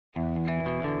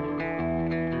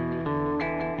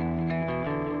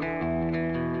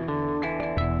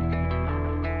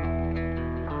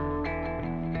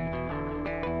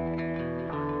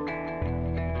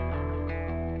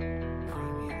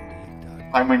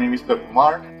Hi, my name is Pepe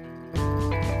Mar.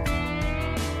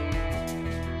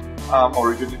 I'm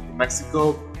originally from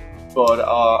Mexico, but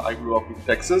I grew up in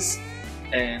Texas,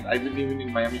 and I've been living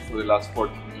in Miami for the last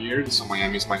 14 years. So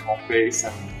Miami is my home base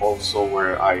and also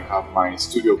where I have my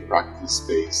studio practice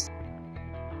space.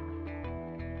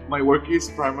 My work is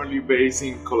primarily based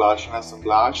in collage and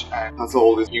assemblage and has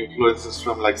all these influences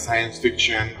from like science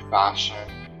fiction, fashion,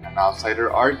 and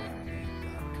outsider art.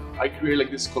 I create like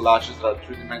these collages that are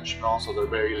three-dimensional, so they're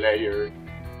very layered.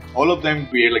 All of them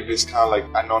create like this kind of like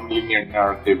a non-linear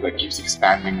narrative that keeps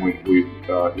expanding with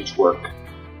each work.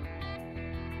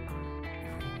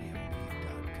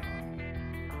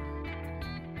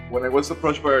 When I was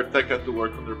approached by artTECA to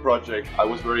work on their project, I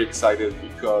was very excited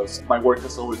because my work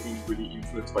has always been really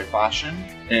influenced by fashion,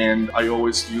 and I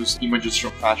always use images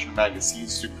from fashion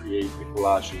magazines to create the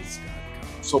collages.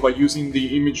 So by using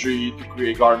the imagery to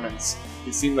create garments,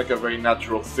 it seemed like a very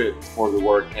natural fit for the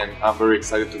work, and I'm very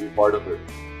excited to be part of it.